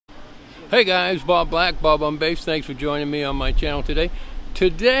Hey guys, Bob Black, Bob on Bass. Thanks for joining me on my channel today.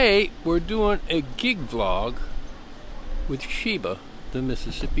 Today we're doing a gig vlog with Sheba the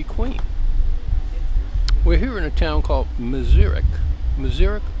Mississippi Queen. We're here in a town called Masaryk,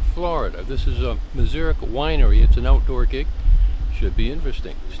 Florida. This is a Masaryk Winery. It's an outdoor gig. Should be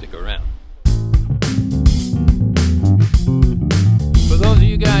interesting. Stick around. For those of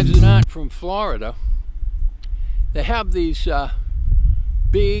you guys that aren't from Florida, they have these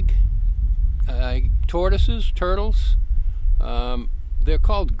big turtles. They're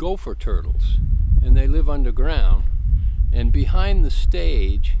called Gopher turtles, and they live underground. And behind the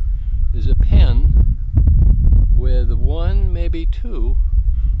stage is a pen with one, maybe two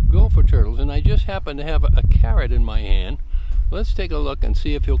Gopher turtles. And I just happen to have a carrot in my hand. Let's take a look and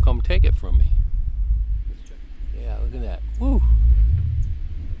see if he'll come take it from me. Yeah, look at that. Woo!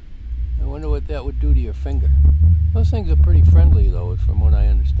 I wonder what that would do to your finger. Those things are pretty friendly, though, from what I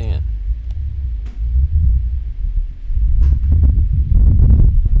understand.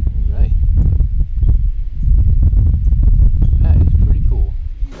 All right. That is pretty cool.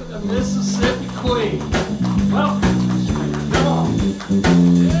 The Mississippi Queen. Well, come on.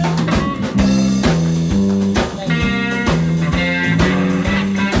 Yeah.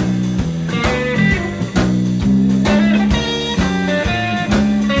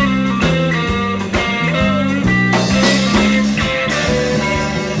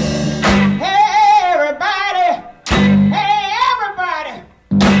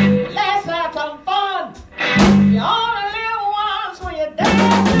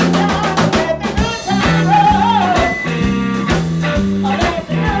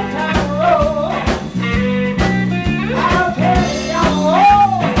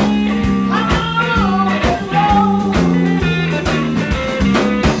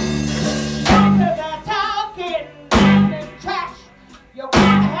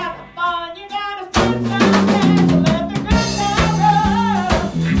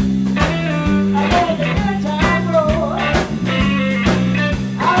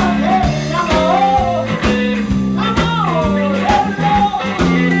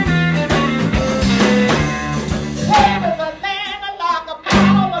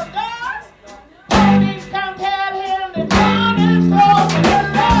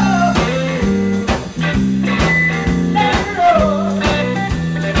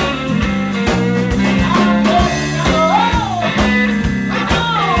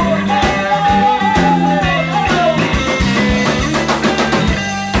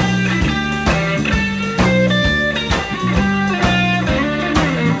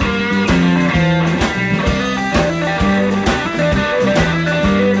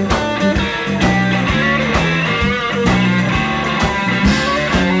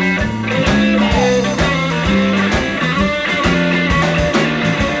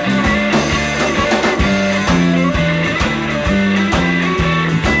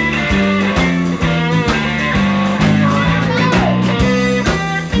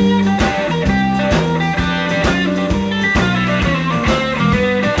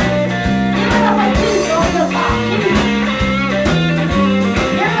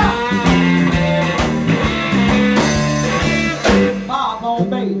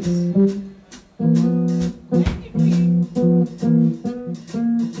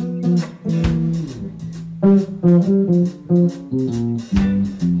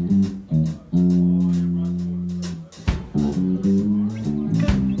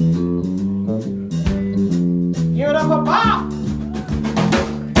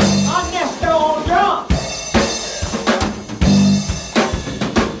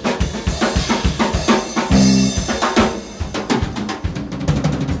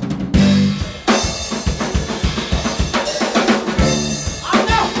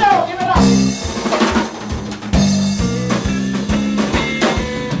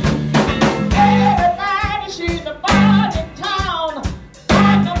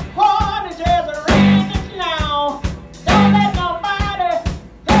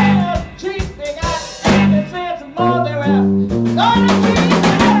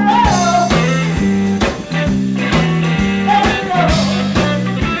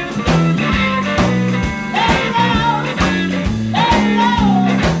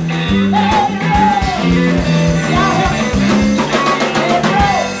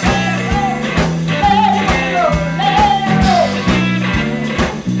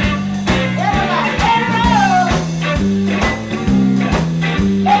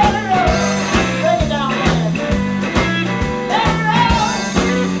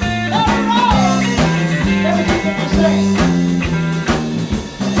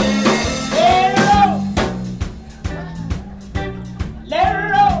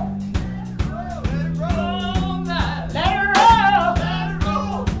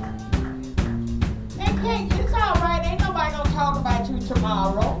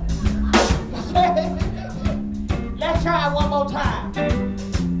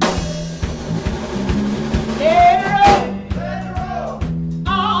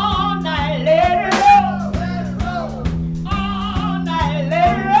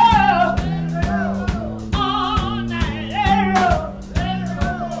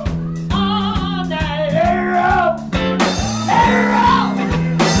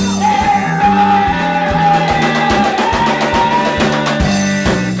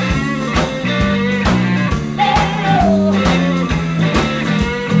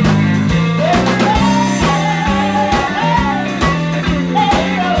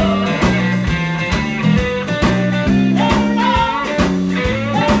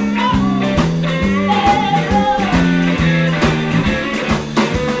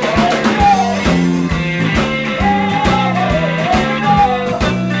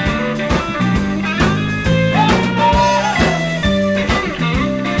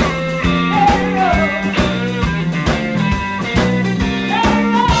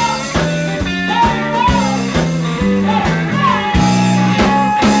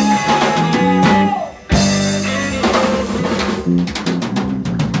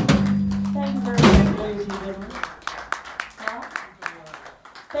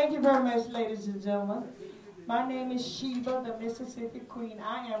 Thank you very much, ladies and gentlemen. My name is Sheba the Mississippi Queen.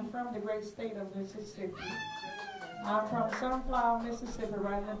 I am from the great state of Mississippi. I'm from Sunflower, Mississippi,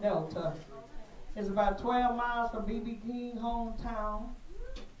 right in the Delta. It's about 12 miles from B.B. King hometown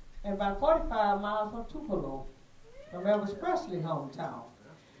and about 45 miles from Tupelo, from Elvis Presley hometown.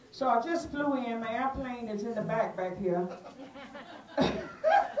 So I just flew in. My airplane is in the back here.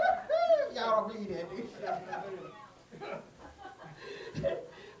 Y'all don't believe that, do you?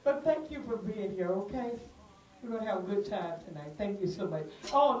 But thank you for being here, okay? We're going to have a good time tonight. Thank you so much.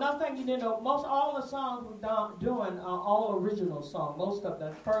 Oh, another thing you didn't know, most all the songs we're doing are all original songs. Most of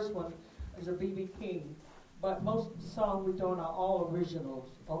the first one is a B.B. King. But most of the songs we're doing are all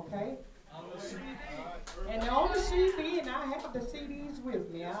originals, okay? On the CD. And they're on the CD, and I have the CDs with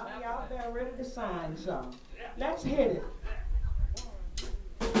me. I'll be out there ready to sign some. Let's hit it.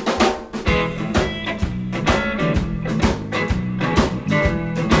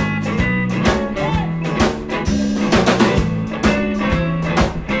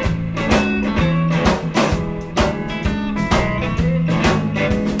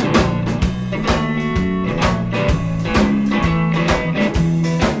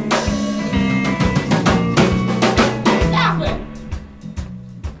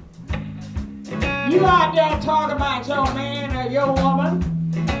 Talk about your man or your woman,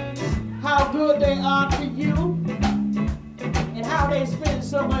 how good they are to you, and how they spend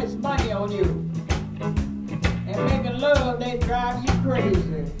so much money on you. And making love, they drive you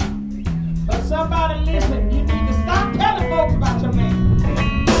crazy. But somebody listen, you need to stop telling folks about your man.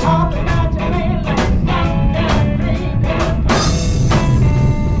 Talk about your man like something that dream.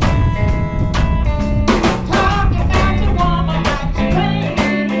 Talk about your woman like you ain't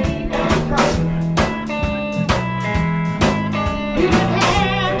even crying. You can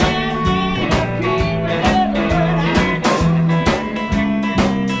have that man and keep it every word I do.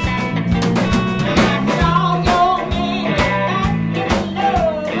 I saw your man back in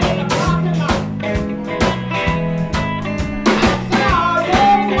love in the parking lot. I saw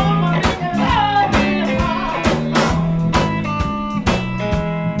your woman making love in the parking lot.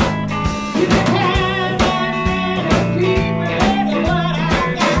 You can have that man and keep it every word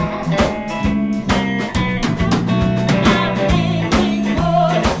I got.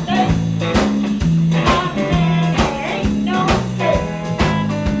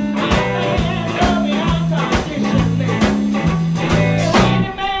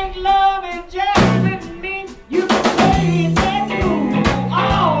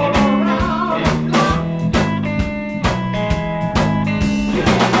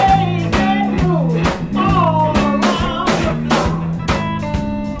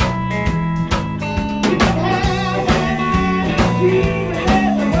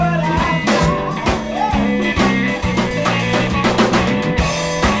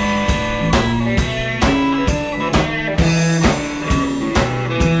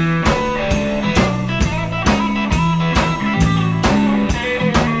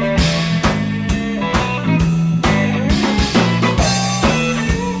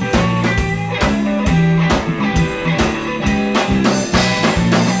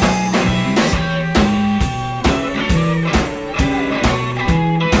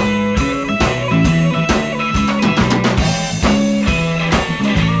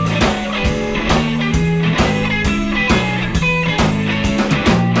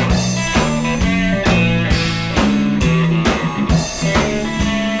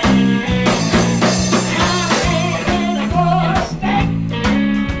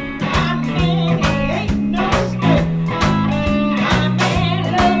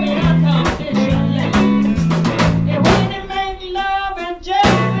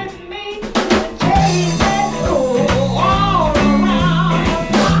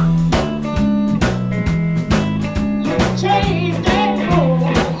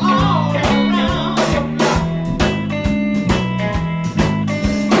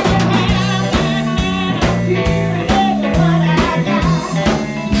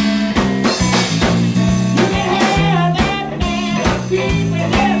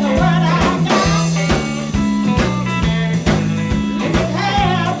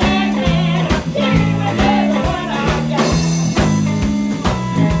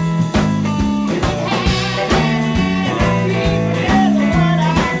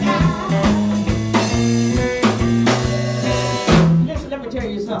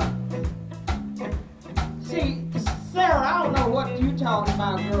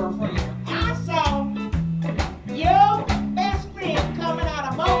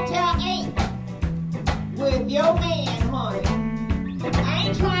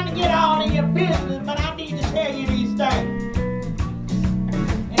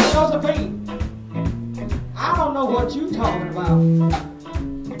 Josephine, I don't know what you talking about.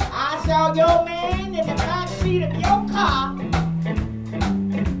 I saw your man in the back seat of your car.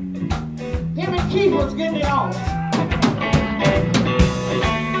 Him and Keith was getting it on.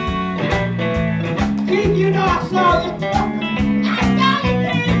 Keith, you know I saw you. I saw you,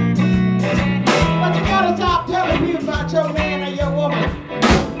 Keith. But you gotta stop telling me about your man or your woman.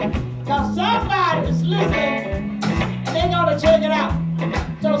 Cause somebody is listening and they're gonna check it out.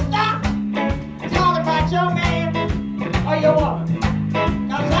 So stop talking about your man or your woman.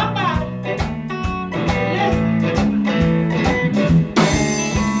 Cause somebody listen.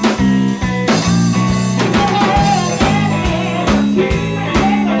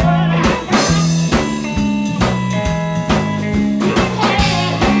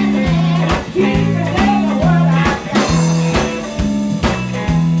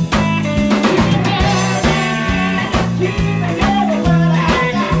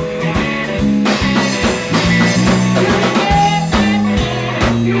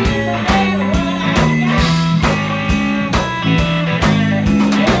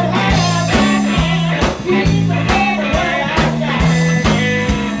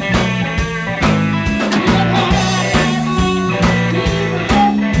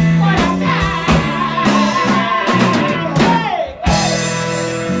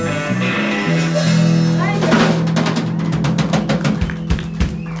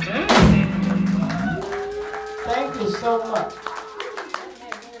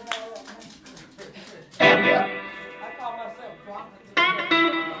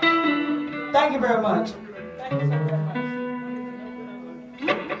 Thank you very much. Thank you so very much.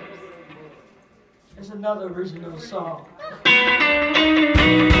 It's another original song.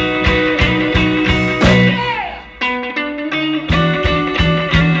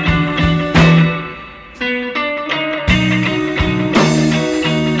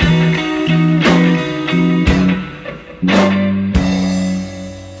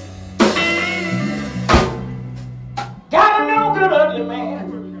 Got a no good ugly man.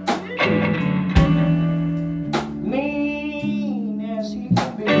 Mean as he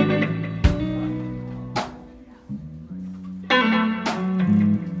can be.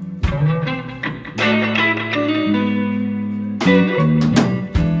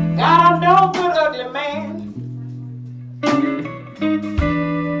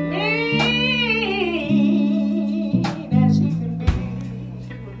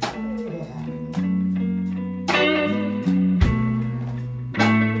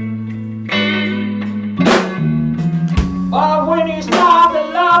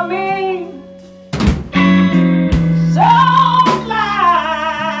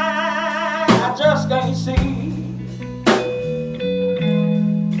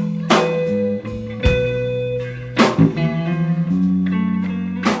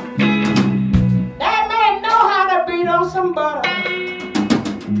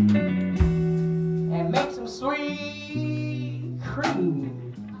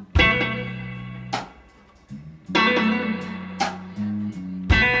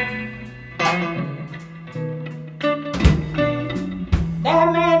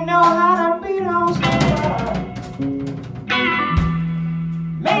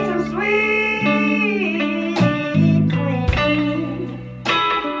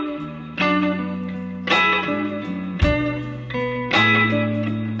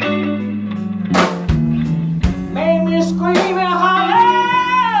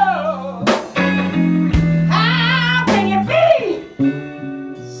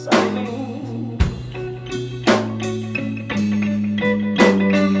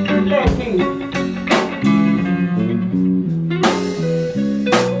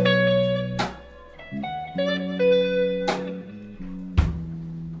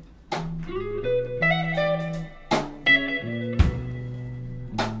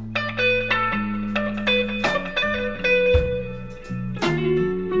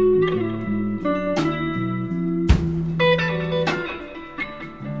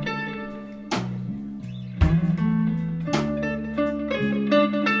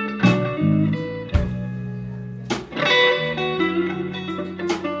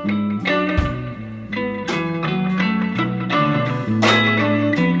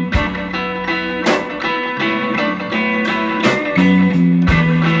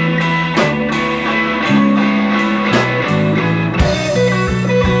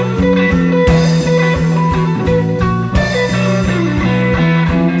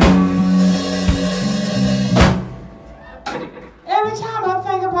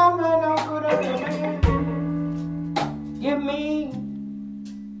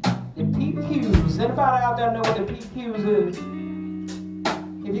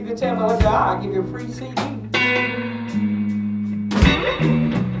 If you could tell me what you are, I'll give you a free CD.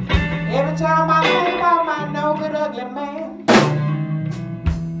 Every time I think about my no good ugly man,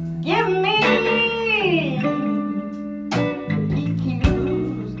 give me the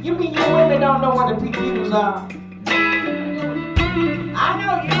PQs. You mean you women don't know what the PQs are? I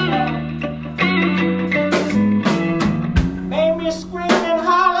know you know. Made me scream and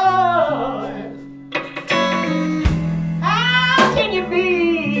holler. How can you be?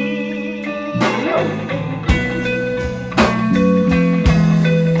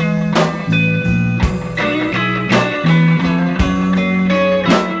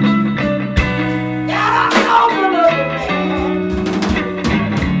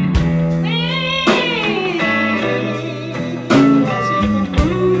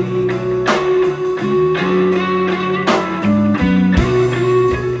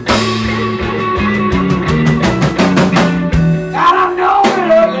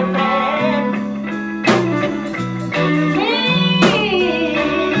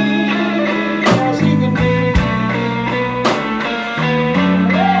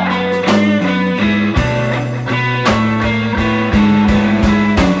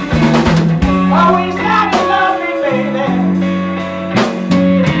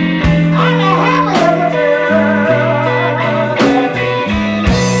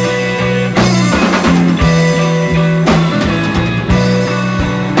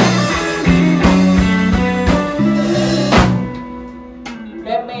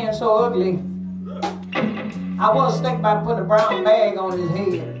 I was thinking about putting a brown bag on his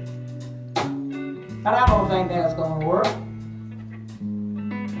head, but I don't think that's going to work.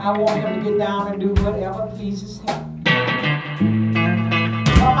 I want him to get down and do whatever pleases him.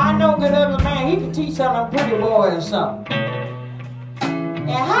 Well, I know good ugly man, he can teach some of them pretty boys or something. And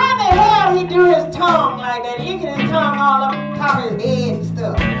how the hell he do his tongue like that, licking his tongue all up top of his head and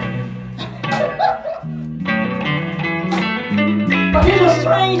stuff. But he's a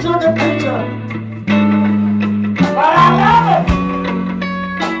strange looking creature. But I love it.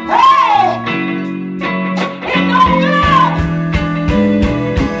 Hey! It's no good!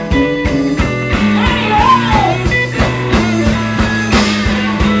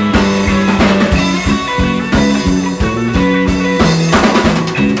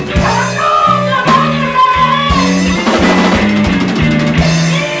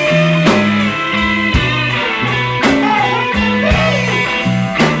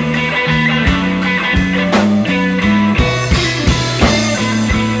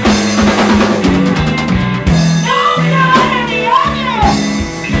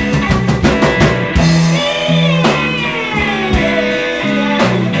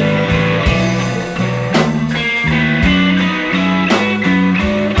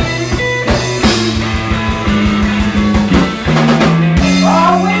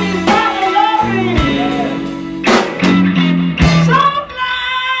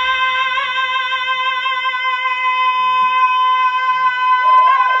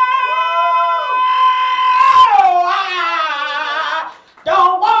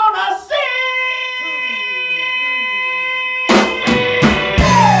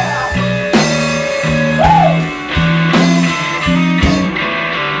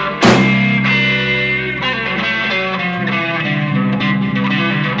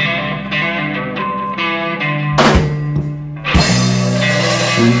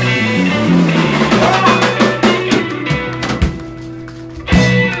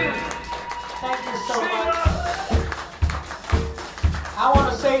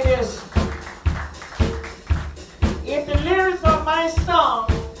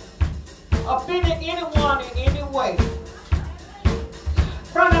 Anyway! I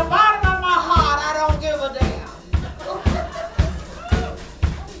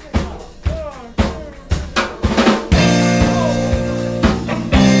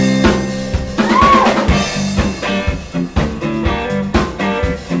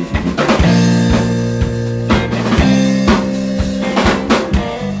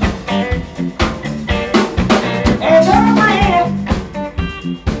know the money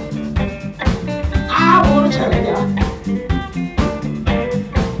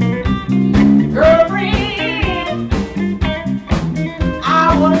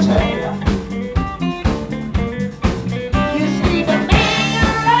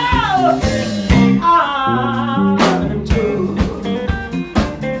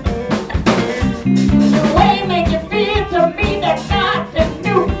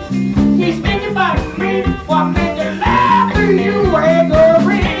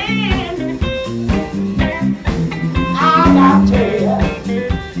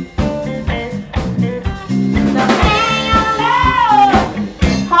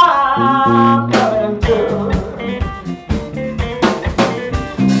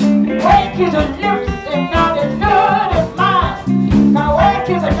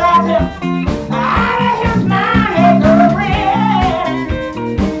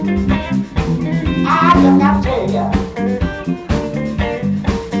I gotta tell ya.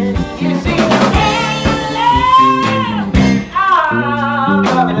 You see the man you love, I'm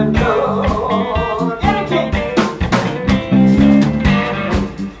loving you. Dedicate.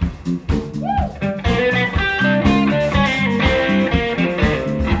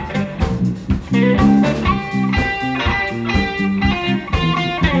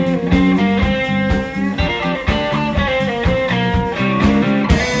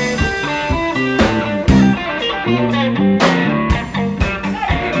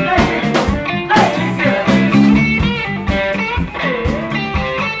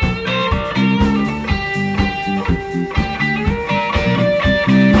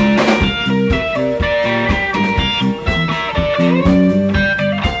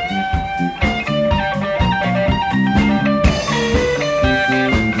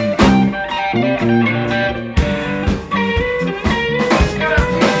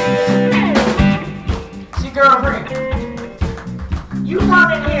 You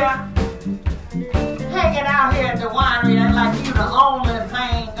coming here, hanging out here at the winery and like you the only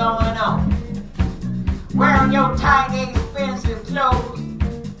thing going on. Wearing your tight, expensive clothes,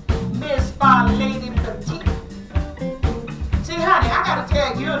 Miss by Lady Petite. See, honey, I gotta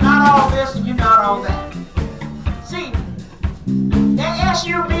tell you, you're not all this and you're not all that. See, that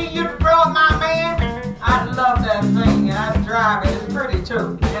SUV you brought my man, I love that thing and I drive it. It's pretty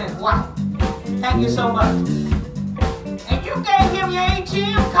too, and it's white. Thank you so much. And you gave him your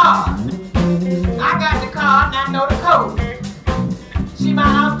ATM card. I got the card and I know the code. See my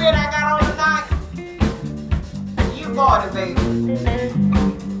outfit I got on tonight? You bought it, baby.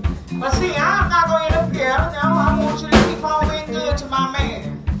 But see, I'm not going to interfere. No, I want you to keep on being good to my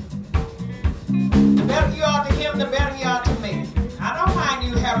man. The better you are to him, the better you are to me. I don't mind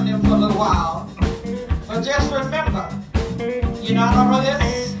you having him for a little while. But just remember, you're not all of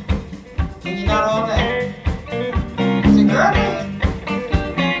this, and you're not all that. See, girl,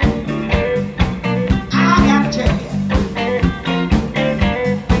 I gotta tell you.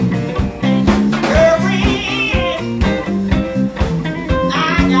 Girlfriend, I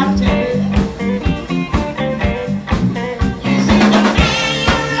gotta tell you. You see the man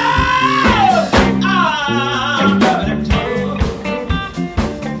you love, I'm loving him too.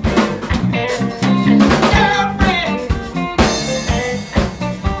 Girlfriend,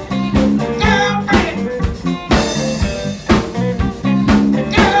 girlfriend.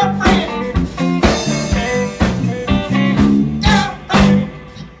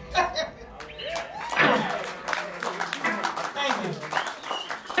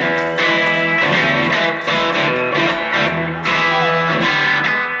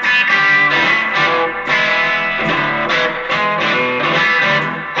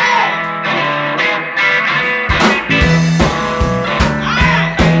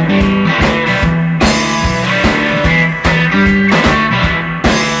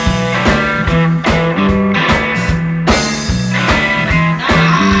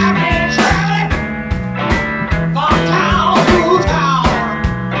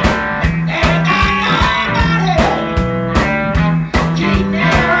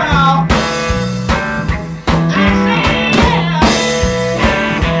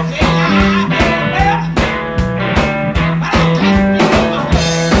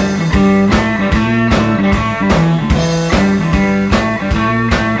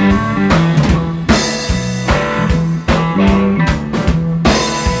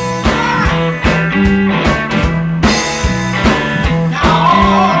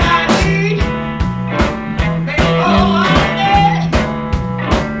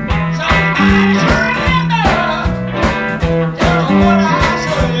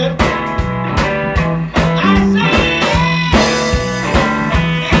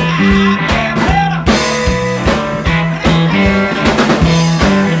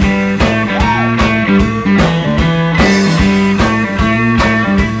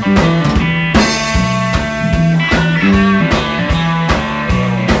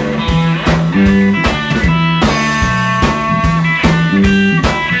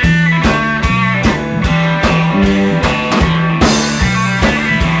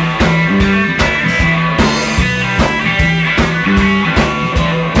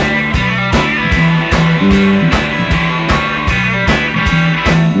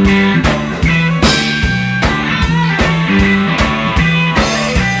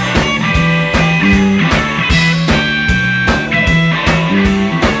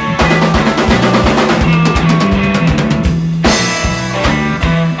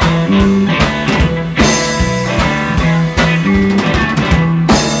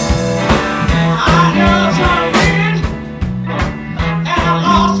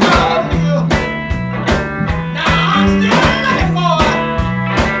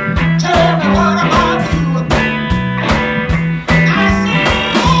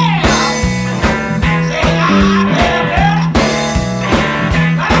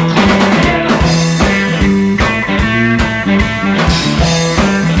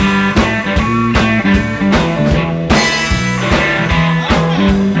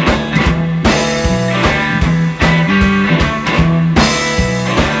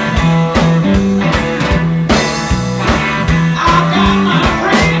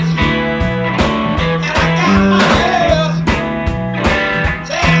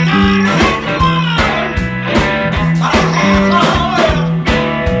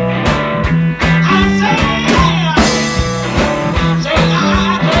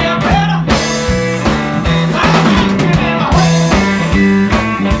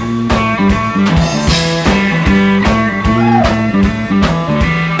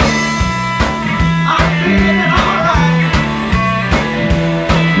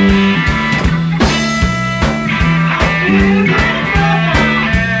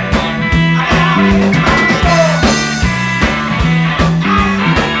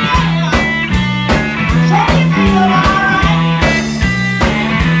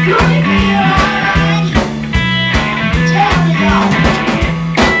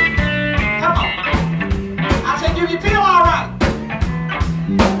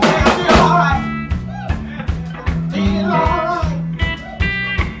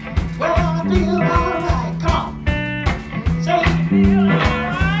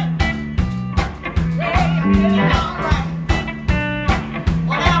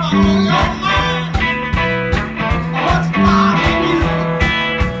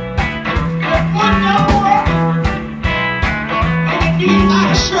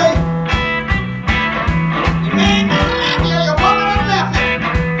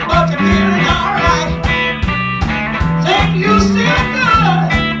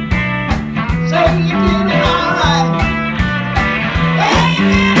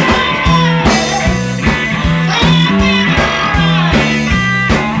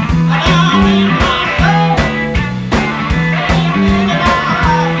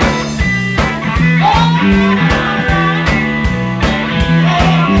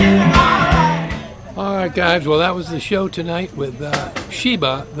 right, guys. Well, that was the show tonight with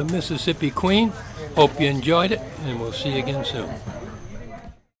Sheba, the Mississippi Queen. Hope you enjoyed it, and we'll see you again soon.